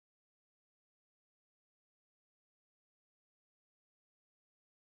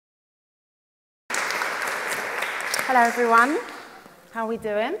Hello everyone, how are we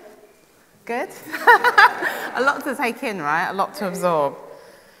doing? Good? A lot to take in, right? A lot to absorb.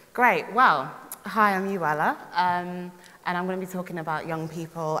 Great, well, hi, I'm Euella, and I'm going to be talking about young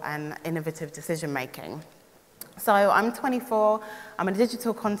people and innovative decision making. So I'm 24, I'm a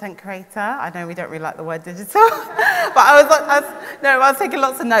digital content creator. I know we don't really like the word digital, but I was taking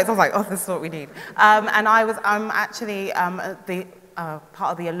lots of notes. I was like, oh, this is what we need. And I'm actually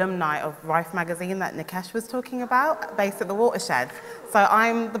part of the alumni of Rife magazine that Nikesh was talking about, based at the Watershed. So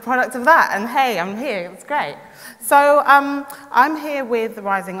I'm the product of that, and hey, I'm here, it's great. So I'm here with the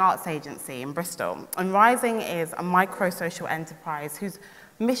Rising Arts Agency in Bristol, and Rising is a micro-social enterprise whose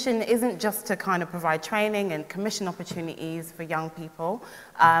mission isn't just to kind of provide training and commission opportunities for young people.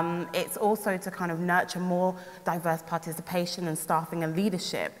 It's also to kind of nurture more diverse participation and staffing and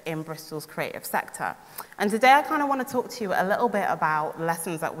leadership in Bristol's creative sector. And today I kind of want to talk to you a little bit about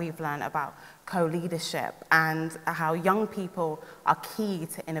lessons that we've learned about co-leadership and how young people are key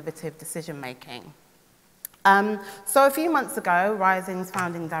to innovative decision making. So a few months ago, Rising's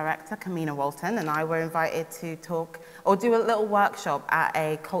founding director, Kamina Walton, and I were invited to talk or do a little workshop at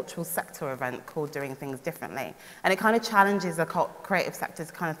a cultural sector event called Doing Things Differently. And it kind of challenges the creative sector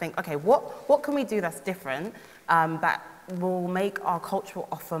to kind of think, okay, what can we do that's different that will make our cultural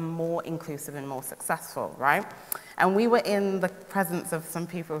offer more inclusive and more successful, right? And we were in the presence of some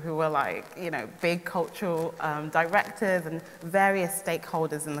people who were like, you know, big cultural directors and various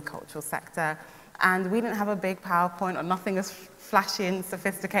stakeholders in the cultural sector. And we didn't have a big PowerPoint or nothing as flashy and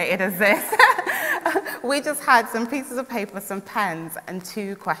sophisticated as this. We just had some pieces of paper, some pens, and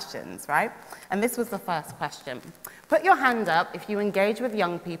 2 questions, right? And this was the first question. Put your hand up if you engage with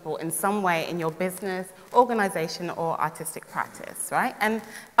young people in some way in your business, organization, or artistic practice, right? And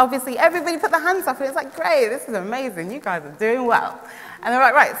obviously everybody put their hands up and it's like, great, this is amazing, you guys are doing well. And they're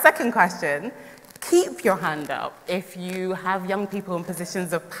like, right, second question. Keep your hand up if you have young people in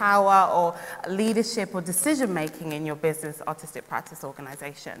positions of power or leadership or decision making in your business, artistic practice,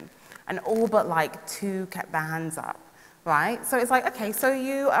 organization. And all but like 2 kept their hands up, right? So it's like, okay, so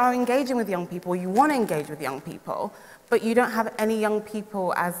you are engaging with young people, you want to engage with young people, but you don't have any young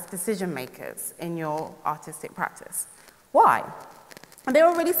people as decision makers in your artistic practice. Why? And they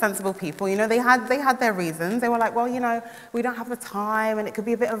were really sensible people, you know, they had their reasons. They were like, well, you know, we don't have the time and it could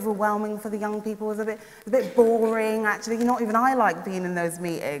be a bit overwhelming for the young people. It's a bit boring, actually. Not even I like being in those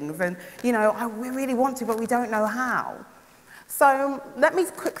meetings. And, you know, we really want to, but we don't know how. So let me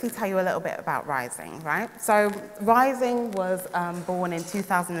quickly tell you a little bit about Rising, right? So Rising was born in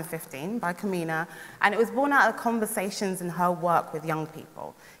 2015 by Kamina, and it was born out of conversations in her work with young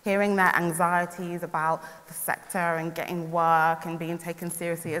people, hearing their anxieties about the sector and getting work and being taken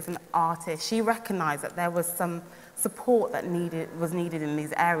seriously as an artist. She recognized that there was some support that was needed in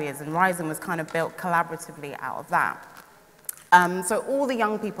these areas, and Rising was kind of built collaboratively out of that. So all the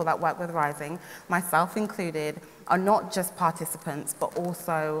young people that work with Rising, myself included, are not just participants, but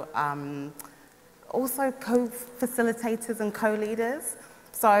also co-facilitators and co-leaders.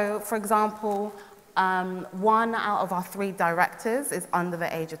 So, for example, 1 out of our 3 directors is under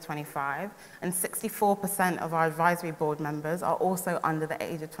the age of 25, and 64% of our advisory board members are also under the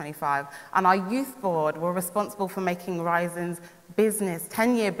age of 25. And our youth board were responsible for making Rising's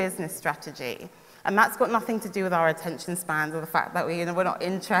 10-year business strategy. And that's got nothing to do with our attention spans or the fact that we're not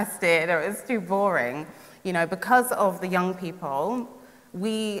interested or it's too boring. You know, because of the young people,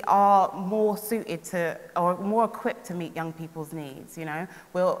 we are more suited to, or more equipped to meet young people's needs, you know.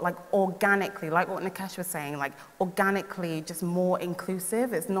 We're like organically, like what Nikesh was saying, like organically just more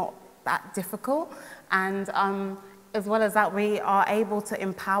inclusive. It's not that difficult. And as well as that, we are able to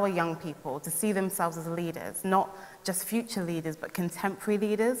empower young people to see themselves as leaders, not just future leaders, but contemporary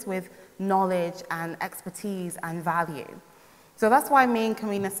leaders with knowledge and expertise and value. So that's why me and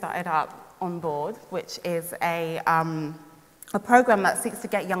Kamina started up On Board, which is a program that seeks to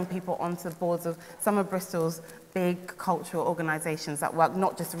get young people onto the boards of some of Bristol's big cultural organizations that work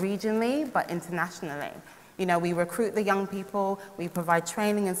not just regionally, but internationally. You know, we recruit the young people, we provide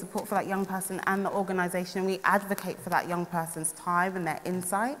training and support for that young person and the organization, we advocate for that young person's time and their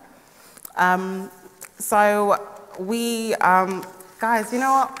insight. So we, guys, you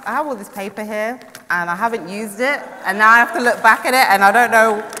know what? I have all this paper here and I haven't used it, and now I have to look back at it and I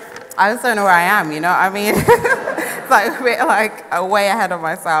just don't know where I am, you know what I mean? It's like a bit like way ahead of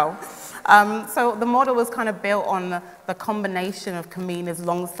myself. So the model was kind of built on the combination of Kamina's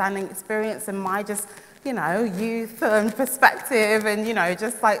long-standing experience and my just, you know, youth and perspective and, you know,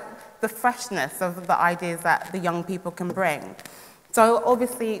 just like the freshness of the ideas that the young people can bring. So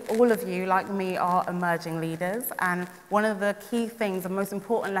obviously, all of you, like me, are emerging leaders, and one of the key things, the most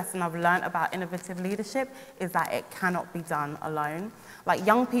important lesson I've learned about innovative leadership is that it cannot be done alone. Like,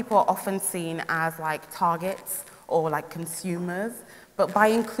 young people are often seen as like targets or like consumers, but by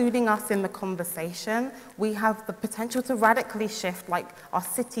including us in the conversation, we have the potential to radically shift like our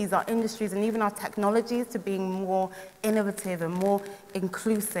cities, our industries, and even our technologies to being more innovative and more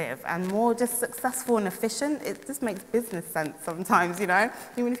inclusive and more just successful and efficient. It just makes business sense sometimes, you know,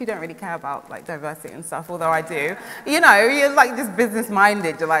 even if you don't really care about like diversity and stuff, although I do, you know, you're like just business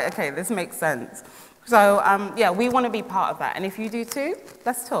minded. You're like, okay, this makes sense. So yeah, we want to be part of that. And if you do too,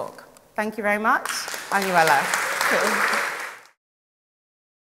 let's talk. Thank you very much. I'm Euella.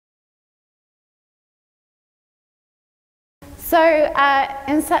 So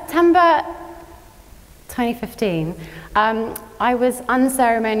in September 2015, I was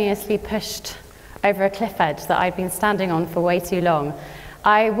unceremoniously pushed over a cliff edge that I'd been standing on for way too long.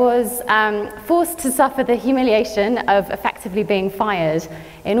 I was forced to suffer the humiliation of effectively being fired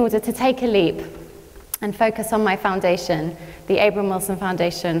in order to take a leap and focus on my foundation, the Abram Wilson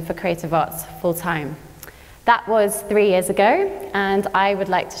Foundation for Creative Arts, full-time. That was 3 years ago, and I would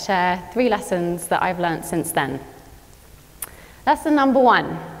like to share 3 lessons that I've learned since then. Lesson number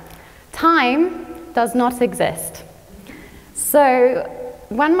 1, time does not exist. So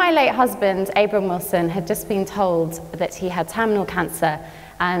when my late husband, Abram Wilson, had just been told that he had terminal cancer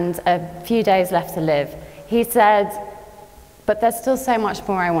and a few days left to live, he said, but there's still so much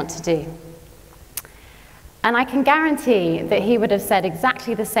more I want to do. And I can guarantee that he would have said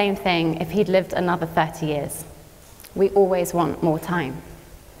exactly the same thing if he'd lived another 30 years. We always want more time.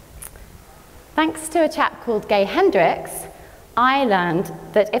 Thanks to a chap called Gay Hendricks, I learned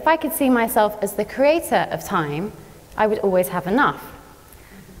that if I could see myself as the creator of time, I would always have enough.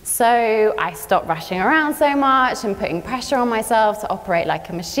 So I stopped rushing around so much and putting pressure on myself to operate like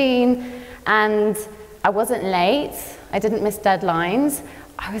a machine, and I wasn't late, I didn't miss deadlines,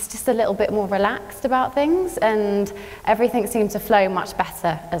 I was just a little bit more relaxed about things, and everything seemed to flow much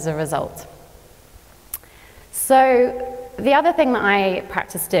better as a result. So the other thing that I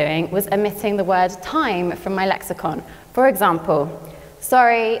practiced doing was omitting the word time from my lexicon. For example,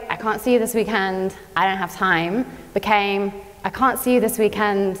 sorry, I can't see you this weekend, I don't have time, became, I can't see you this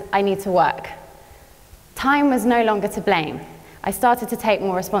weekend, I need to work. Time was no longer to blame. I started to take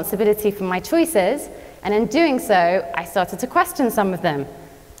more responsibility for my choices, and in doing so, I started to question some of them.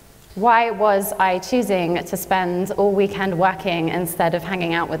 Why was I choosing to spend all weekend working instead of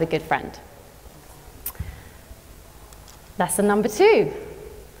hanging out with a good friend? Lesson number 2,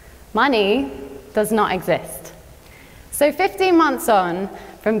 money does not exist. So 15 months on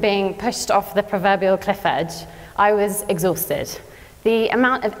from being pushed off the proverbial cliff edge, I was exhausted. The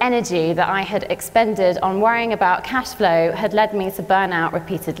amount of energy that I had expended on worrying about cash flow had led me to burn out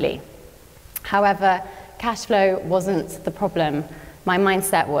repeatedly. However, cash flow wasn't the problem, my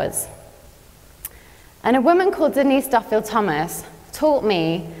mindset was. And a woman called Denise Duffield Thomas taught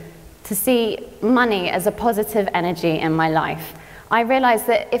me to see money as a positive energy in my life. I realized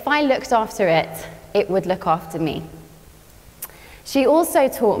that if I looked after it, it would look after me. She also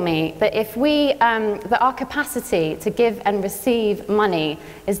taught me that that our capacity to give and receive money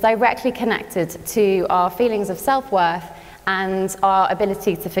is directly connected to our feelings of self-worth and our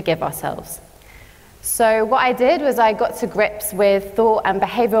ability to forgive ourselves. So what I did was I got to grips with thought and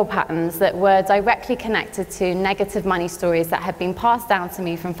behavioral patterns that were directly connected to negative money stories that had been passed down to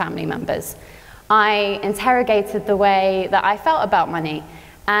me from family members. I interrogated the way that I felt about money,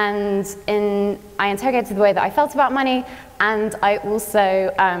 and I interrogated the way that I felt about money, and I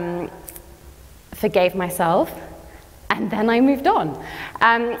also forgave myself, and then I moved on.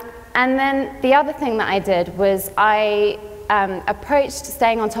 And then the other thing that I did was I approached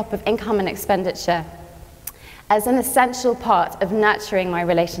staying on top of income and expenditure as an essential part of nurturing my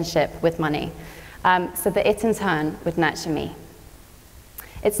relationship with money, so that it in turn would nurture me.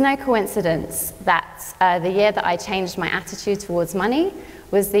 It's no coincidence that the year that I changed my attitude towards money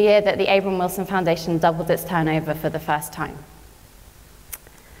was the year that the Abram Wilson Foundation doubled its turnover for the first time.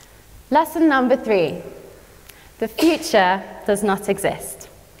 Lesson number 3, the future does not exist.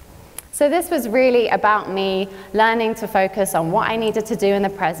 So this was really about me learning to focus on what I needed to do in the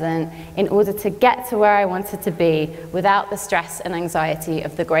present in order to get to where I wanted to be without the stress and anxiety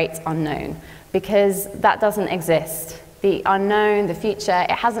of the great unknown, because that doesn't exist. The unknown, the future,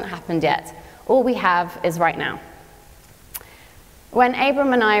 it hasn't happened yet. All we have is right now. When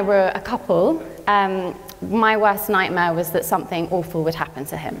Abram and I were a couple, my worst nightmare was that something awful would happen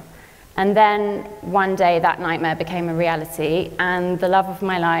to him. And then one day that nightmare became a reality, and the love of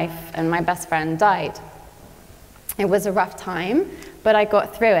my life and my best friend died. It was a rough time, but I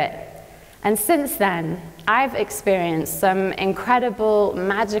got through it. And since then, I've experienced some incredible,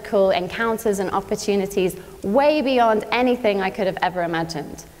 magical encounters and opportunities way beyond anything I could have ever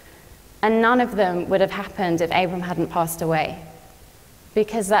imagined. And none of them would have happened if Abram hadn't passed away.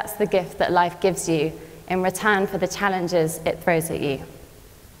 Because that's the gift that life gives you in return for the challenges it throws at you.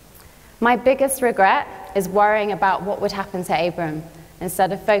 My biggest regret is worrying about what would happen to Abram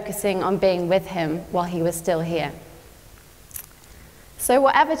instead of focusing on being with him while he was still here. So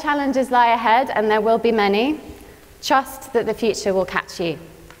whatever challenges lie ahead, and there will be many, trust that the future will catch you.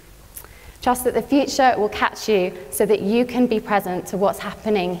 Trust that the future will catch you so that you can be present to what's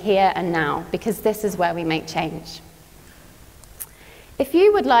happening here and now, because this is where we make change. If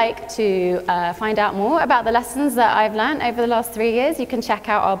you would like to find out more about the lessons that I've learned over the last 3 years, you can check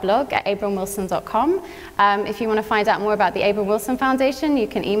out our blog at abramwilson.com. If you want to find out more about the Abram Wilson Foundation, you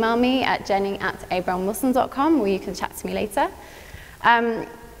can email me at jennie@abramwilson.com, or you can chat to me later.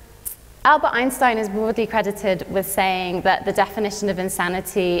 Albert Einstein is broadly credited with saying that the definition of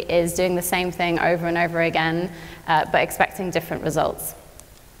insanity is doing the same thing over and over again, but expecting different results.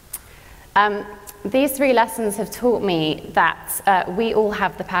 These 3 lessons have taught me that we all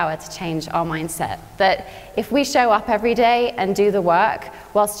have the power to change our mindset. That if we show up every day and do the work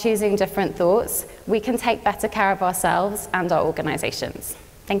whilst choosing different thoughts, we can take better care of ourselves and our organizations.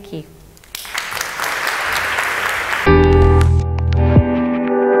 Thank you.